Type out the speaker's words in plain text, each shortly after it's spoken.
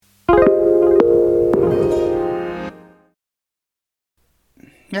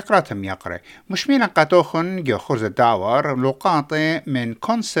يقرأ مش مين قاتوخن جو خرز الدعوار لقاطة من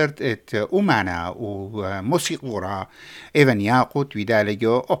كونسرت أمانا وموسيقورة إيفن ياقوت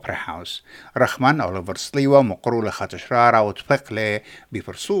ويدالجو أوبرا هاوس رخمان أوليفر سليوة مقرولة خاتشرارة وتفقلة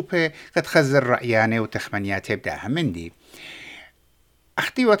بفرسوبة قد خزر رأياني وتخمنيات يبدأها مندي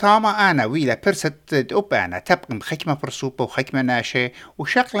أختي وطامة أنا ويلا برست أنا تبقى خكمة فرصوبة وخكمة ناشة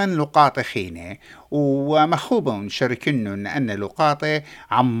وشغلا لقاطة خينة ومخوبة شركنن أن لقاطة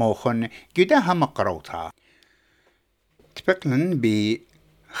عموخن جداها مقروطها تبقلن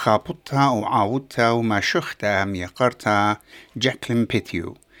بخابطها وعاودتها وما شختها ميقرتها جاكلين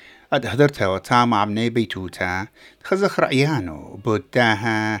بيتيو قد هدرتها وطامة عمني بيتوتا تخزخ رأيانو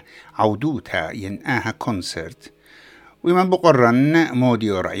بوداها عودوتا ينقاها كونسرت ومن بقرن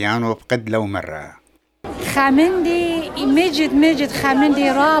مودي ورعيان وبقد لو مرة خامندي مجد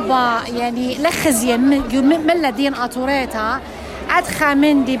خامندي رابا يعني لخزية من الذين أطوريتها عد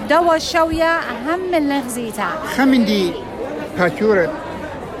خامندي بدوا شوية أهم من لخزيتها خامندي باكورة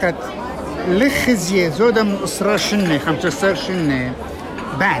قد لخزية زودة من أسرار شنة 15 شنة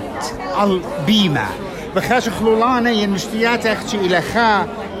بعد البيمة بخاش خلولانة ينمشتيات أختي إلى خا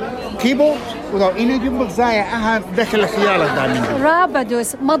كيبورد وضو إنه جنبك زايا أها دخل خيالك دامين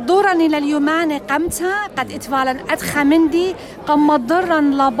رابدوس مضورني لليوماني قمتها قد اتفالا أدخى مندي قم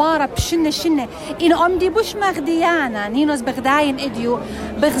مضرن لبارة بشنة إنه أمدي بوش مغديانا نينوس بغداين إديو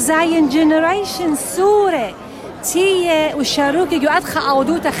بغزاين جنريشن سوري تيه وشاروكي جو أدخى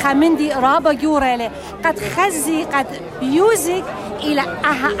أودوتا خامندي رابا جوريلي قد خزي قد ميوزك إلى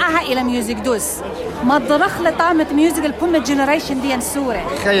أها إلى ميوزك دوس ما ضرخ لطامة ميوزك البوم جنريشن دي سوري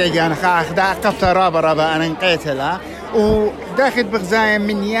خيجي أنا خاخدا قفت رابا أنا نقيتها وداخل بغزاين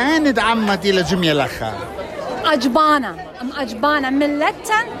من ياند عمتي لجميع الأخا أجبانا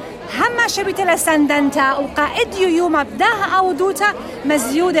ملتا هما شبيت لسندنتا وقائد يوم بداها أودوتا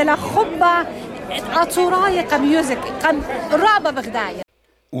مزيودة لخبة أطوراي قميوزك رابا بغداية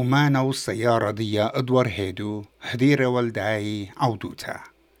وما نو السيارة دي أدور هيدو هديرة والداي عودوتا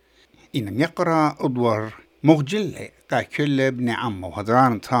إنم يقرأ أدور مغجلة كل ابن عمه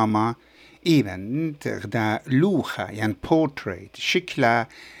وهدران طامة إيبن تغدا لوخة يعني بورتريت شكلة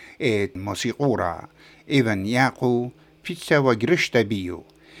موسيقورة إيبن ياقو بيتسا وجرشتا بيو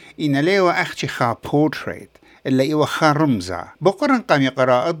إن ليو أختي خا بورتريت إلا إيوه خارمزة بقرن قام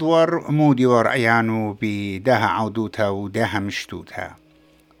يقرأ أدور مودي ورعيانو بداها عودوتها وداها مشتوتها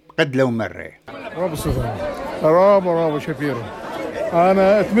قد لو مرة رابا سوزان رابا شفيرة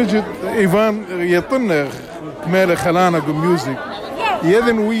أنا اتمجد إيفان يطن كمالة خلانا ميوزك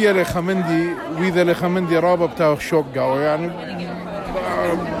يذن ويا لخمندي رابا بتاع شوقة يعني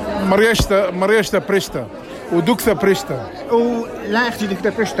مريشتا بريشتا ودكتا بريشتا ولا أختي دكتا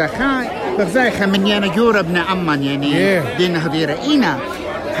بريشتا خا بغزاي خمنيانا جورا ابن عمان يعني دين هديرة إينا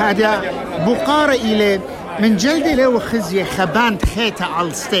هذا بقارة إلى من جلدي له خزية خبانت خيتا على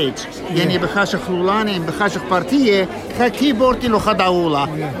الستيج يعني بخاش خلولاني بخاش بارتية خا كيبورتي لو خداولا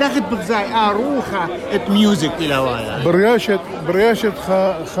داخل بغزاي روخة ميوزك تلاوايا برياشة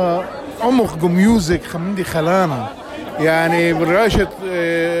خا عمق ميوزك خمندي خلانا يعني برياشة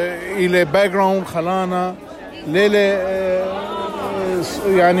إلى باك جراوند خلانا ليلة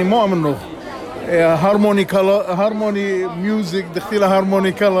يعني مؤمنه هارموني ميوزك دخيلة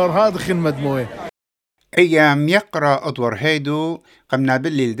هارموني كلر هذا خن مدموه أيام يقرأ أدور هيدو قمنا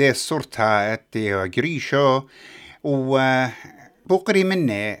بالليل دي الصورتها جريشو وبقري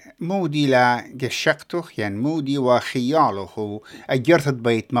منه مودي لا جشقته يعني مودي وخياله أجرت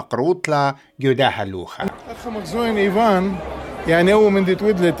بيت مقروط لا جداها اللوخة أخ مخزوين إيفان يعني أول من دي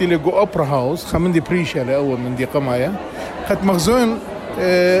تودلتي لقو أوبرا هاوس خمن دي بريشة لأول من دي قمايا قد مخزوين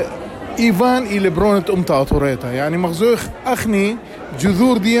إيفان إلى برونة أمتا أطوريتا يعني مخزوخ أخني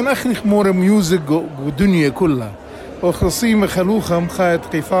جذور ديان أخني خمور ميوزك والدنيا كلها وخصيمة خلوخة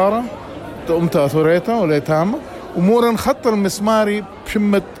مخايت قفارة أمتا أطوريتا ولا تامة ومورا خط المسماري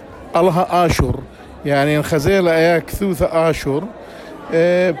بشمة الله آشور يعني الخزيلة أياك ثوثة آشور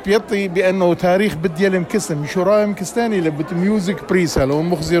بيطي بأنه تاريخ بدي المكسم شراء مكستاني لبت ميوزك بريسا لو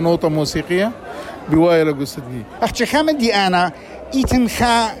مخزي نوطة موسيقية بوايا لقصدني أحكي خامدي أنا إيتن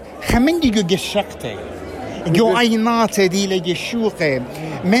خمندي جو جشقتي جو عيناتي دي لجشوقي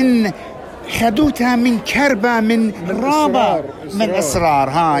من خدوتها من كربة من رابة من إصرار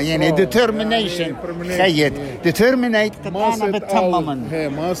ها يعني determination خيط determinate قطعنا بالتممن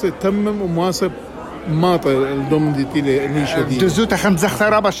ما ستمم وما ست ماطر الضمن دي تيلي نيشة دي دزوتا خمزخ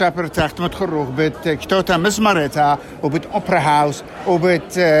رابا شابرتاخت متخروخ بيت كتوتا مزمرتا وبيت أوبرا هاوس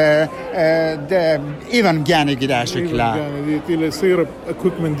وبيت إيفان جاني قدا شكلا جاني دي تيلي صير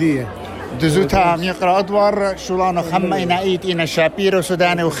أكوك من دي دزوتا يقرأ أدوار شولانو خمّا إنا إيت إنا شابيرو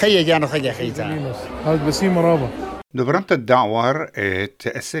سوداني وخيّ جانو خيّ خيزان هذا بسيم رابا دبرمت الدعوار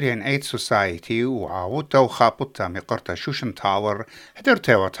تأثرين ايت سوسايتي وعاوتا وخابطتا مقرتا شوشن تاور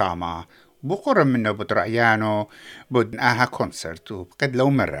هدرتا وطاما بقرم منه بدرعيانو بدن آها كونسرت وبقد لو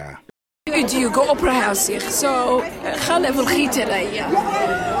مرة يجي يقو أوبرا هاوس يخ سو خالف الخيطة ليا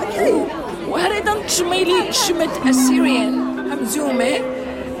وهذا شميلي شمت أسيريان همزومة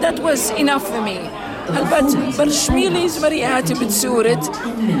that was enough for me هلبت برشميلي زمرياتي بتسورت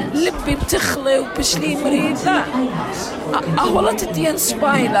لبي بتخلي وبشلين مريد لا أهولت الدين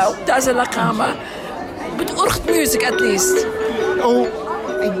سبايلا وبتعزل لقامة بتأرخت ميوزك أتليست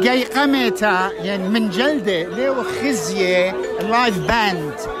جاي قامتا يعني من جلدة ليو خزية لايف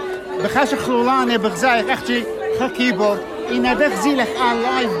باند بخاش خلولاني بغزايق أختي كيبورد إنا دخزي لك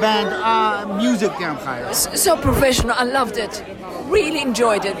لايف باند ميوزك يا مخايا so professional I loved it really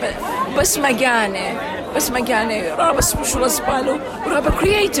enjoyed it بس مجاني رابا سبوشولا سبالو ورابا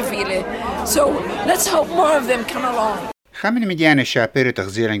creative إلي so let's hope more of them come along خمن مديانة شابير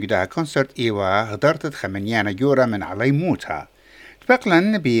تغزيرا قدها كونسرت إيوا غدرتت خمنيانا جورا من علي موتها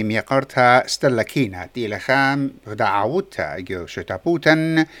تبقلن بميقارتها ستلكينا إلى خام غدا عودتها جو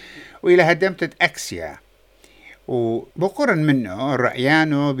شتابوتن وإلى هدمتت أكسيا وبقرن منه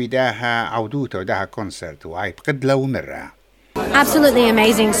رأيانو بداها عودوته وداها كونسرت وعيب قد لو مرة Absolutely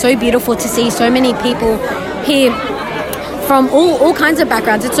amazing, so beautiful to see so many people here from all kinds of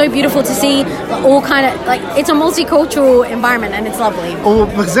backgrounds. It's so beautiful to see all kind of, like, it's a multicultural environment and it's lovely.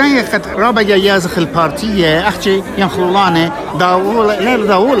 وبغزاية قد رابا يازخ البارتية أختي ينخلولاني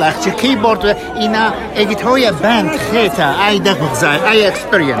داول أختي كيبورد إنا إجت هوية باند خيتا أي دق بغزاية أي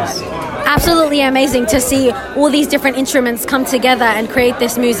experience. Absolutely amazing to see all these different instruments come together and create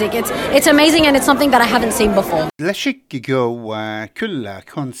this music. It's amazing and it's something that I haven't seen before. لا شك جو كل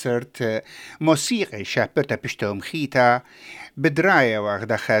كونسرت موسيقى شابرتا بشتو مخيتا بدراية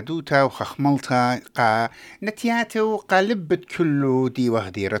وغدا خادوتا وخخملتا قا نتياتو قالبت كله دي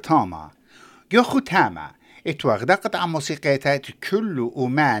وغدي رتاما جو ختاما اتوغدا قطع موسيقيتا كله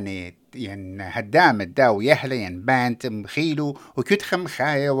أماني ين هدام الداو يهلا ين بانت مخيلو وكتخم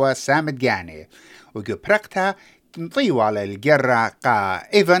خايا وسامد جاني وجو برقتا نطيو على الجرة قا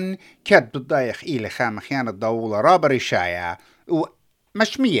إيفن كاد بالضايخ إلى خامخيان الضولة رابر الشايا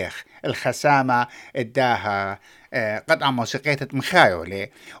ومشميخ الخسامة اداها قطعة موسيقية مخايولة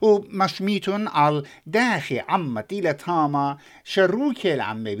ومشميتون على داخي عمة إلى تاما شروكي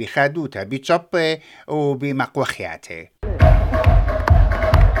العمة بخادوتا بيتشبه وبمقوخياته